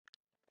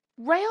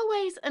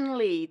Railways and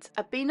Leeds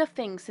have been a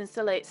thing since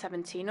the late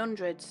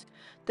 1700s.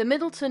 The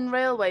Middleton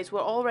railways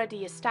were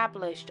already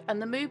established,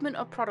 and the movement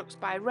of products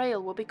by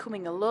rail were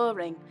becoming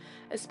alluring,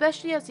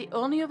 especially as the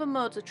only other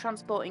modes of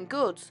transporting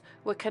goods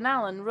were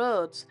canal and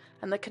roads,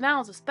 and the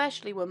canals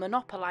especially were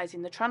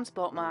monopolising the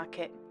transport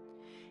market.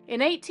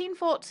 In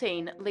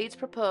 1814, Leeds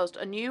proposed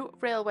a new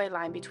railway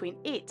line between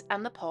it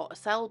and the port of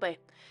Selby.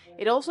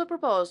 It also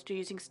proposed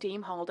using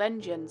steam-hauled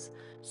engines,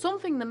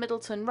 something the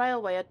Middleton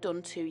Railway had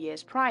done 2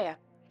 years prior.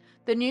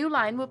 The new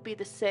line would be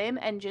the same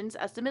engines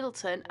as the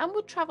Middleton and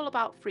would travel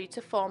about 3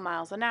 to 4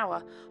 miles an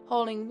hour,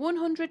 hauling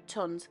 100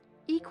 tons,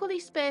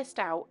 equally spaced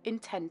out in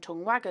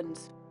 10-ton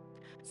wagons.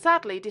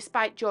 Sadly,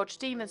 despite George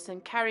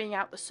Stephenson carrying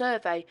out the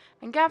survey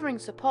and gathering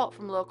support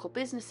from local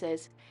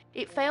businesses,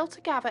 it failed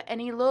to gather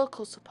any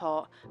local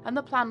support and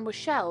the plan was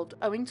shelved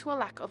owing to a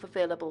lack of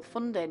available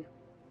funding.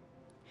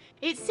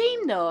 It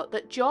seemed, though,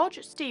 that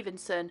George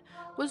Stephenson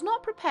was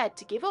not prepared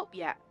to give up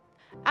yet.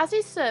 As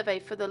his survey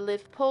for the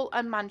Liverpool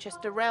and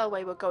Manchester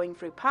Railway were going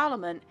through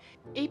Parliament,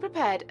 he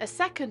prepared a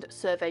second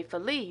survey for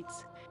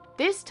Leeds.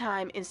 This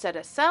time, instead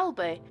of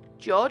Selby,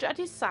 George had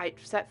his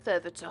sights set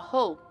further to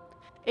Hull.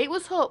 It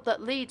was hoped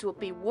that Leeds would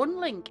be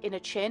one link in a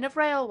chain of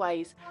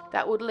railways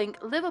that would link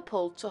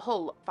Liverpool to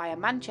Hull via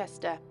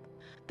Manchester.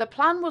 The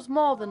plan was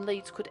more than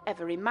Leeds could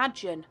ever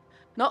imagine.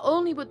 Not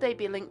only would they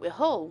be linked with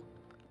Hull,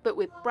 but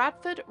with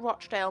Bradford,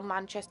 Rochdale,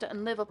 Manchester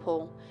and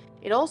Liverpool.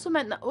 It also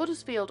meant that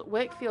Huddersfield,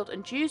 Wakefield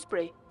and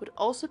Dewsbury would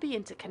also be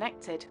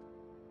interconnected.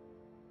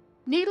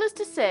 Needless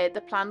to say, the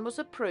plan was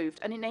approved,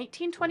 and in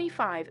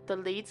 1825 the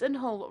Leeds and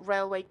Hull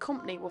Railway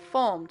Company were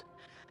formed.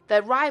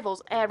 Their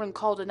rivals, Aire and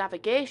Calder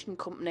Navigation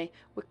Company,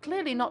 were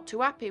clearly not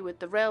too happy with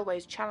the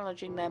railways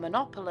challenging their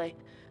monopoly,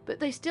 but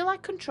they still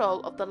had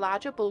control of the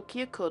larger,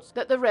 bulkier goods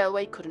that the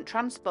railway couldn't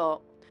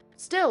transport.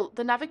 Still,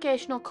 the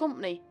navigational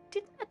company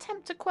didn't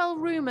attempt to quell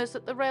rumours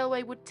that the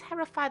railway would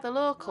terrify the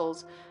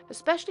locals,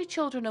 especially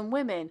children and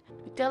women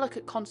with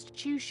delicate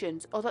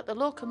constitutions, or that the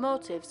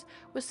locomotives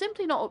were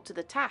simply not up to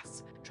the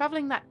task,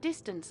 travelling that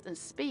distance and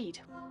speed.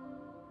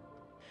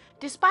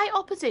 Despite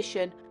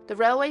opposition, the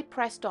railway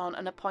pressed on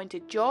and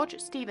appointed George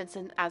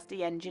Stephenson as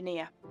the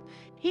engineer.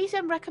 He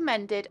then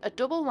recommended a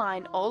double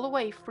line all the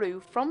way through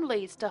from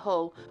Leeds to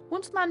Hull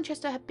once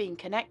Manchester had been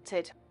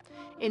connected.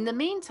 In the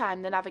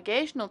meantime, the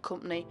navigational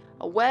company,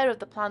 aware of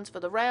the plans for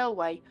the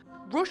railway,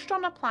 rushed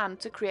on a plan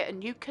to create a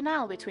new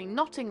canal between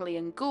Knottingley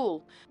and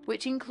Goole,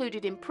 which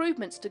included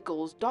improvements to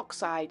Goole's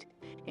dockside.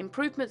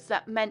 Improvements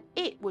that meant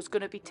it was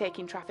going to be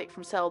taking traffic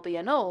from Selby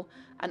and Hull,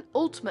 and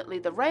ultimately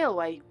the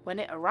railway when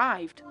it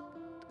arrived.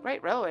 The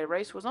Great Railway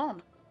Race was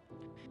on.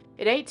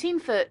 In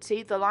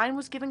 1830, the line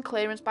was given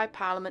clearance by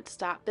Parliament to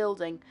start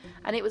building,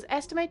 and it was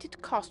estimated to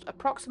cost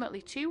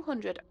approximately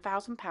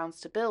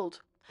 £200,000 to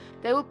build.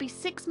 There would be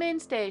 6 main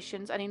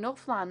stations, and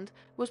enough land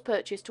was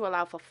purchased to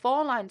allow for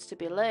 4 lines to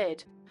be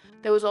laid.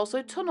 There was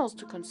also tunnels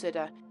to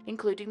consider,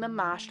 including the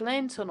Marsh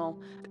Lane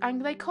Tunnel,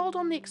 and they called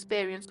on the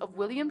experience of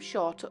William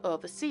Shaw to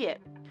oversee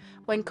it.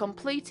 When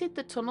completed,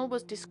 the tunnel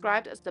was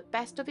described as the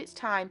best of its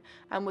time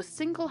and was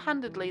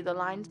single-handedly the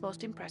line's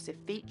most impressive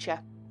feature.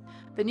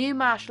 The new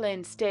Marsh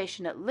Lane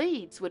station at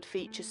Leeds would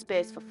feature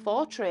space for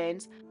 4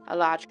 trains, a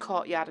large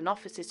courtyard and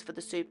offices for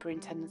the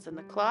superintendents and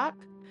the clerk.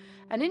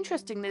 And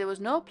interestingly, there was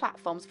no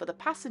platforms for the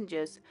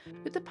passengers,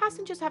 with the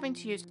passengers having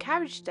to use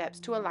carriage steps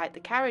to alight the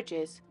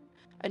carriages.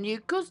 A new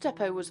goods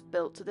depot was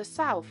built to the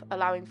south,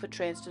 allowing for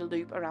trains to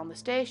loop around the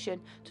station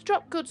to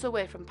drop goods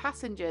away from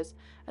passengers,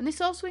 and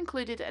this also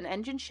included an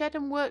engine shed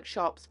and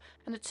workshops,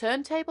 and a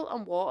turntable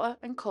and water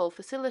and coal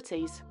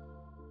facilities.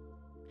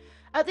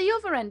 At the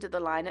other end of the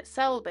line at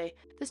Selby,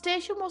 the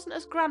station wasn't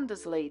as grand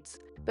as Leeds,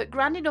 but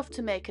grand enough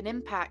to make an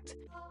impact.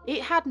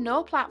 It had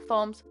no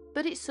platforms,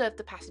 but it served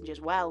the passengers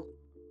well.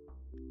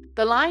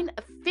 The line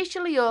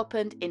officially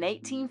opened in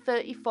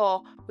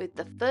 1834 with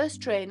the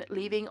first train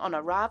leaving on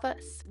a rather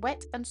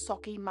wet and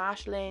soggy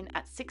Marsh Lane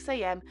at 6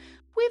 a.m,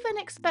 with an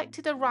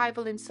expected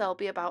arrival in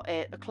Selby about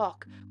 8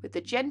 o'clock, with the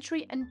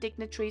gentry and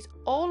dignitaries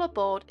all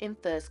aboard in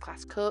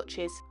first-class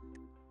coaches.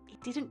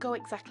 It didn't go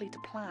exactly to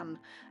plan,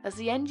 as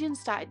the engine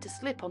started to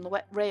slip on the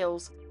wet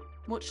rails.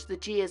 Much to the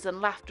jeers and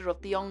laughter of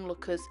the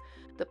onlookers,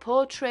 the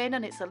poor train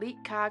and its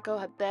elite cargo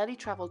had barely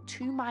travelled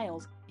 2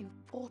 miles in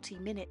 40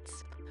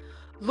 minutes.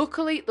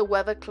 Luckily, the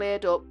weather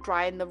cleared up,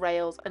 drying the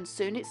rails, and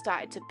soon it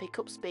started to pick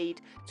up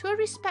speed to a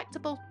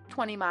respectable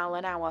 20 miles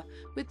an hour,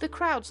 with the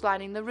crowds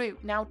lining the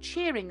route now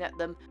cheering at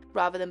them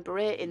rather than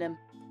berating them.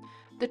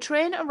 The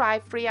train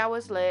arrived 3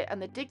 hours late,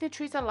 and the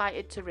dignitaries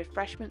alighted to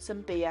refreshments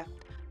and beer.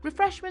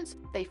 Refreshments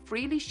they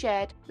freely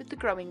shared with the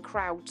growing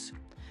crowds.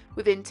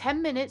 Within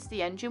 10 minutes,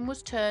 the engine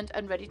was turned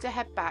and ready to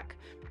head back,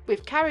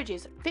 with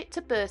carriages fit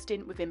to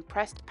bursting with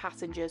impressed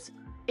passengers.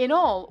 In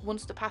all,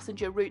 once the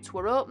passenger routes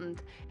were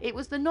opened, it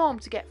was the norm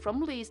to get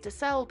from Leeds to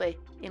Selby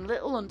in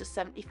little under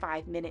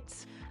 75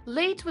 minutes.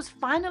 Leeds was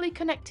finally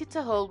connected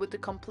to Hull with the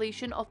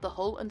completion of the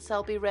Hull and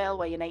Selby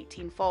Railway in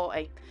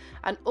 1840,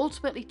 and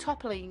ultimately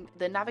toppling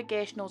the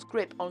navigational's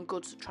grip on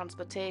goods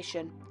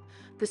transportation.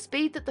 The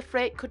speed that the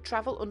freight could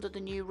travel under the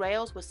new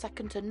rails was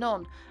second to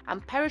none,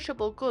 and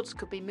perishable goods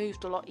could be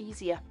moved a lot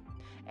easier.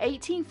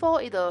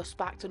 1840 though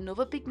sparked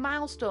another big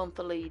milestone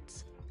for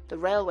Leeds. The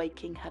Railway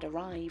King had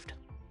arrived.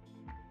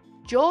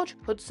 George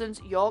Hudson's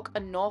York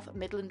and North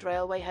Midland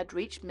Railway had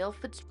reached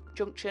Milford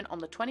Junction on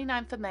the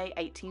 29th of May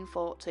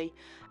 1840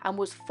 and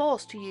was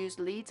forced to use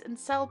Leeds and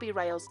Selby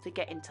rails to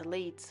get into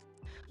Leeds.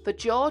 For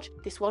George,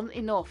 this wasn't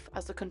enough,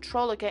 as the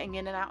control of getting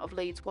in and out of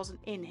Leeds wasn't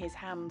in his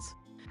hands.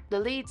 The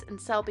Leeds and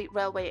Selby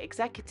railway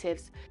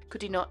executives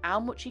could denote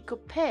how much he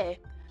could pay,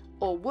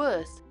 or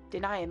worse,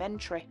 deny him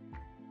entry.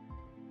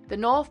 The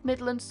North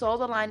Midlands saw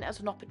the line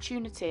as an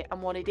opportunity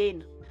and wanted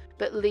in,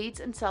 but Leeds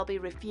and Selby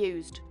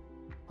refused.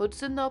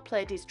 Hudson though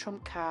played his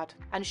trump card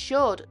and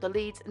showed the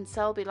Leeds and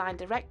Selby line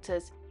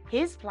directors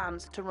his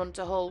plans to run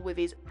to Hull with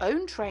his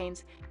own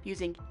trains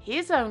using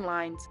his own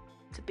lines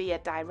to be a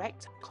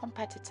direct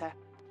competitor.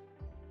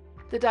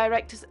 The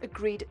directors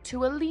agreed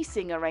to a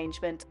leasing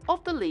arrangement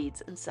of the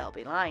Leeds and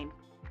Selby line.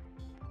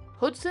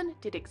 Hudson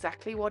did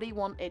exactly what he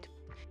wanted.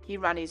 He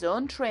ran his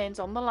own trains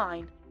on the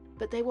line,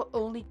 but they were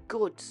only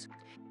goods.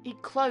 He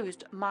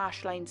closed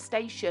Marsh Lane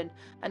Station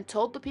and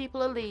told the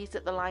people of Leeds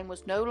that the line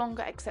was no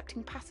longer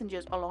accepting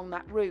passengers along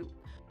that route,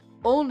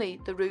 only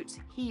the routes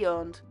he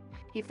owned.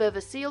 He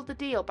further sealed the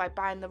deal by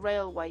buying the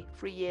railway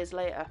 3 years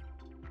later.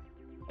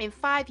 In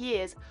 5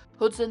 years,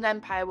 Hudson's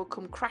empire would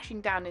come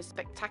crashing down in a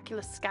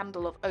spectacular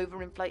scandal of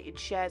overinflated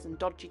shares and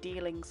dodgy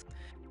dealings.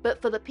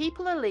 But for the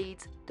people of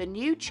Leeds, the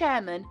new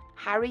chairman,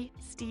 Harry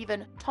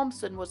Stephen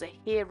Thompson, was a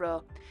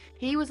hero.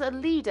 He was a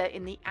leader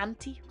in the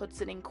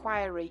anti-Hudson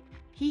inquiry.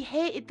 He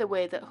hated the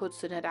way that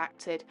Hudson had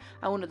acted,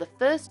 and one of the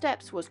first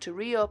steps was to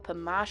reopen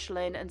Marsh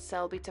Lane and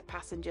Selby to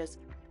passengers,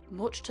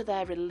 much to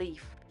their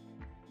relief.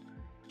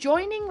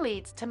 Joining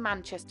Leeds to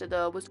Manchester,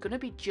 though, was going to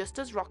be just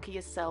as rocky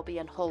as Selby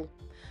and Hull.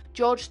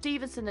 George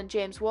Stephenson and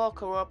James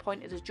Walker were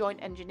appointed as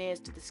joint engineers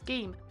to the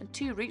scheme, and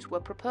 2 routes were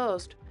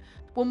proposed.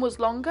 One was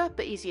longer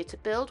but easier to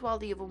build, while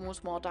the other one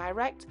was more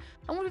direct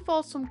and would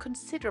involve some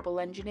considerable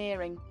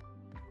engineering.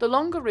 The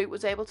longer route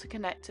was able to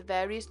connect to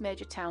various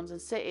major towns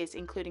and cities,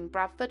 including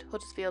Bradford,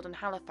 Huddersfield and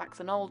Halifax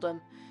and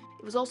Oldham.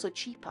 It was also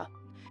cheaper.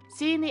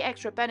 Seeing the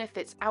extra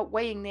benefits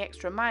outweighing the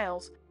extra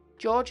miles,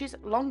 George's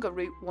longer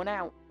route won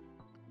out.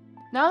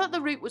 Now that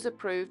the route was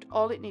approved,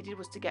 all it needed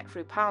was to get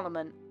through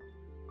Parliament.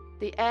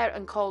 The Aire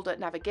and Calder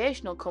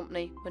Navigational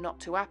Company were not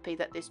too happy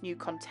that this new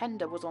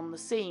contender was on the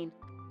scene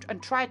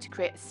and tried to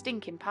create a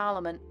stink in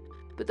Parliament,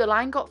 but the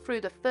line got through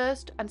the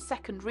first and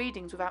second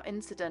readings without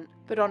incident,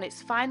 but on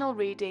its final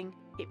reading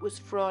it was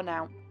thrown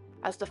out,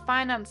 as the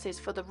finances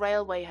for the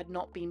railway had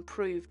not been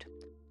proved.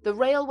 The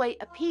railway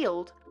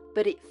appealed,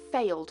 but it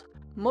failed,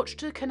 much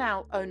to the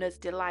canal owners'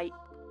 delight.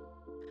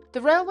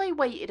 The railway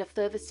waited a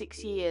further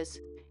 6 years.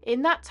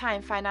 In that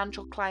time,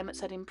 financial climates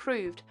had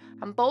improved,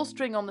 and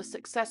bolstering on the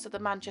success of the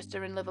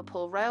Manchester and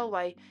Liverpool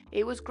Railway,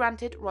 it was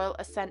granted royal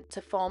assent to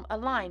form a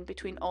line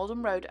between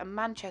Oldham Road and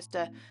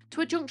Manchester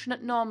to a junction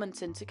at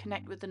Normanton to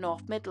connect with the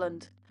North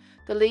Midland.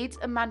 The Leeds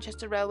and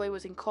Manchester Railway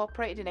was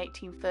incorporated in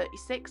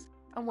 1836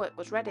 and work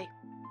was ready.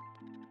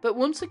 But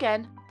once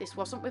again, this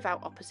wasn't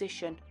without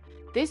opposition.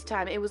 This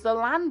time it was the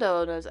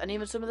landowners and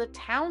even some of the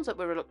towns that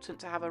were reluctant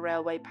to have a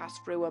railway pass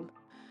through them.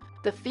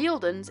 The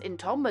Fieldens in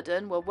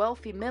Todmorden were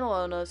wealthy mill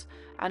owners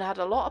and had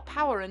a lot of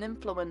power and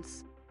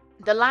influence.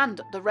 The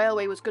land the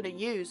railway was going to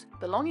use,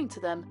 belonging to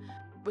them,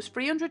 was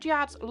 300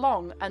 yards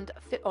long and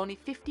only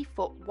 50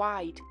 foot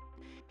wide.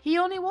 He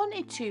only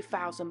wanted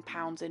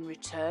 £2,000 in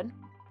return.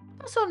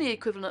 That's only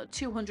equivalent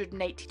to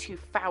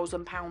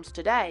 £282,000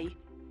 today.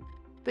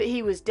 But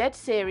he was dead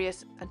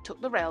serious and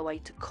took the railway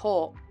to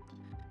court.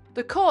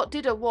 The court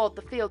did award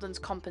the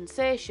Fieldens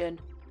compensation,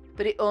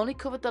 but it only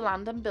covered the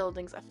land and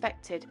buildings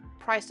affected,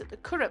 priced at the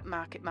current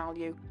market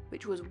value,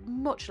 which was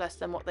much less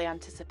than what they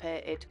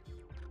anticipated.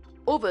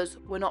 Others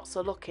were not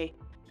so lucky.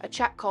 A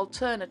chap called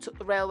Turner took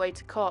the railway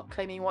to court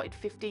claiming he wanted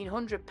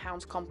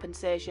 £1,500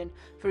 compensation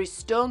for his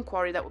stone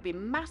quarry that would be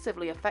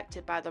massively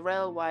affected by the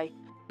railway.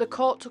 The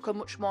court took a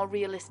much more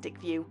realistic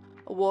view,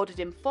 awarded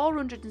him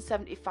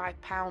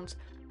 £475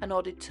 and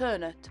ordered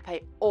Turner to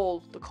pay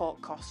all the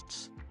court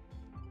costs.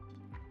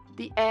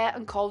 The Aire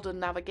and Calder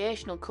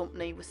Navigational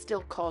Company was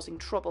still causing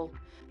trouble.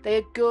 They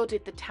had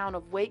goaded the town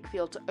of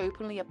Wakefield to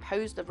openly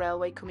oppose the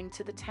railway coming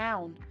to the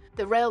town.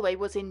 The railway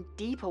was in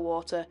deeper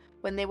water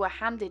when they were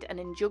handed an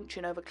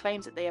injunction over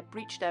claims that they had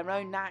breached their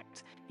own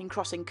act in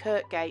crossing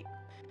Kirkgate.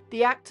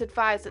 The act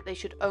advised that they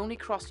should only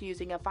cross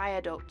using a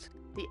viaduct.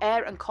 The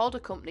Aire and Calder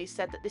Company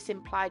said that this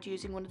implied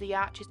using one of the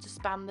arches to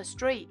span the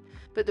street,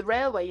 but the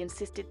railway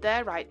insisted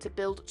their right to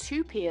build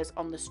 2 piers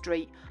on the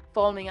street,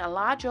 forming a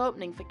large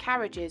opening for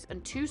carriages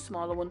and 2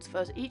 smaller ones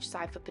for each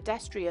side for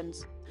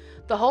pedestrians.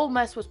 The whole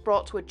mess was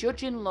brought to a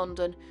judge in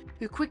London,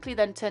 who quickly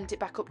then turned it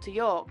back up to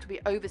York to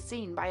be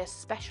overseen by a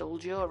special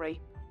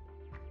jury.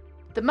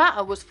 The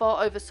matter was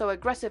fought over so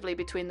aggressively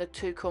between the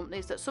 2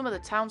 companies that some of the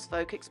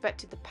townsfolk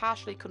expected the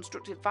partially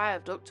constructed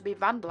viaduct to be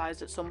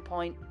vandalised at some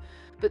point,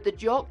 but the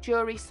York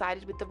jury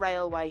sided with the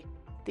railway.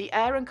 The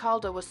Aire and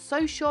Calder was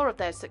so sure of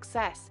their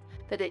success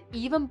that had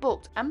even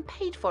booked and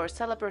paid for a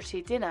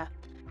celebrity dinner.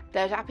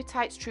 Their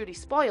appetites truly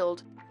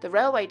spoiled, the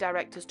railway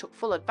directors took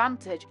full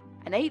advantage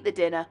and ate the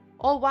dinner,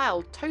 all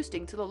while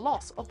toasting to the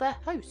loss of their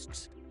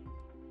hosts.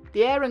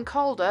 The Aire and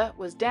Calder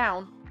was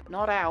down, but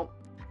not out.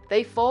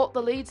 They fought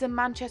the Leeds and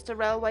Manchester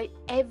Railway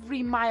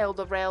every mile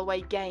the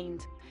railway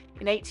gained.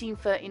 In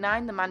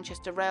 1839, the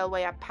Manchester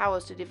Railway had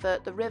powers to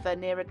divert the river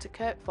nearer to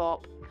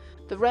Kirkthorpe.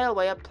 The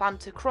railway had planned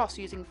to cross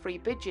using 3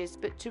 bridges,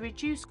 but to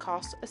reduce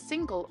costs, a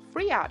single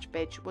free-arch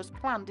bridge was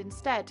planned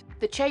instead.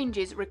 The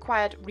changes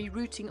required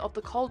rerouting of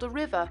the Calder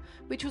River,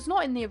 which was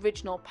not in the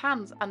original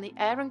plans, and the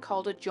Aire and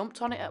Calder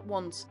jumped on it at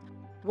once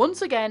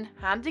again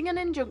handing an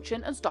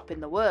injunction and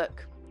stopping the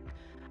work.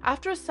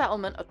 After a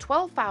settlement of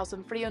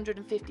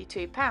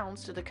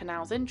 £12,352 to the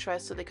canal's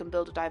interest so they can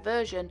build a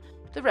diversion,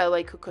 the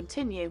railway could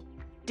continue.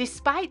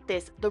 Despite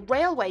this, the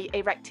railway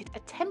erected a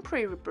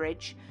temporary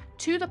bridge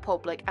to the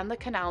public and the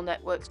canal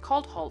networks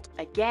called halt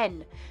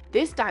again,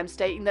 this time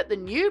stating that the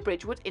new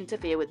bridge would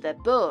interfere with their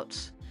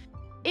boats.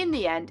 In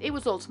the end, it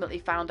was ultimately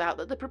found out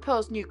that the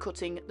proposed new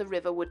cutting the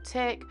river would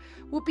take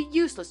would be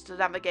useless to the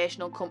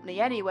navigational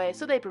company anyway,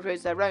 so they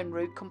proposed their own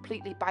route,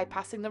 completely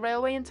bypassing the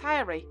railway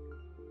entirely.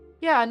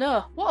 Yeah, I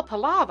know, what a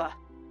palaver!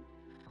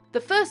 The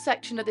first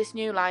section of this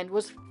new line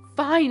was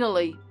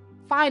finally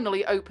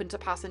open to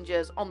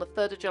passengers on the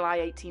 3rd of July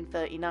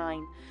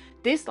 1839.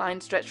 This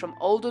line stretched from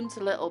Oldham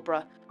to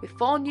Littleborough, with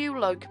 4 new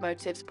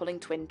locomotives pulling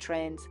twin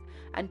trains,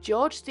 and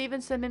George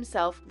Stephenson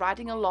himself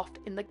riding aloft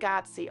in the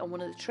guard seat on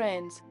one of the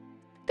trains.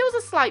 There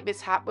was a slight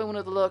mishap when one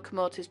of the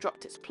locomotives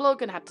dropped its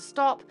plug and had to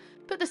stop,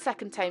 but the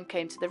second team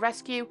came to the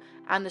rescue,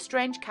 and the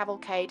strange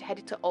cavalcade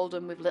headed to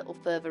Oldham with little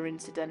further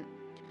incident.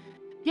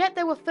 Yet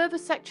there were further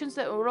sections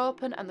that were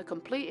open, and the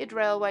completed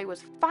railway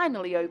was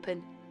finally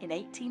open in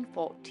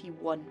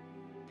 1841.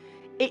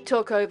 It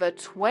took over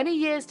 20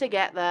 years to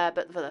get there,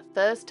 but for the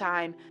first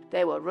time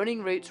there were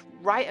running routes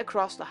right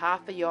across the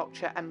half of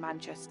Yorkshire and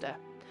Manchester.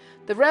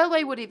 The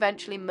railway would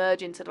eventually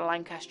merge into the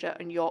Lancashire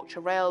and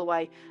Yorkshire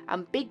Railway,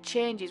 and big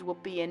changes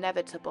would be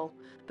inevitable,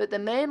 but the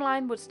main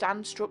line would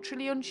stand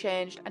structurally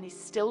unchanged and is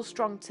still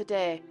strong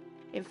today.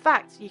 In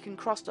fact, you can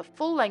cross the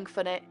full length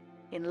on it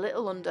in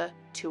little under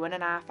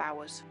 2.5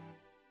 hours.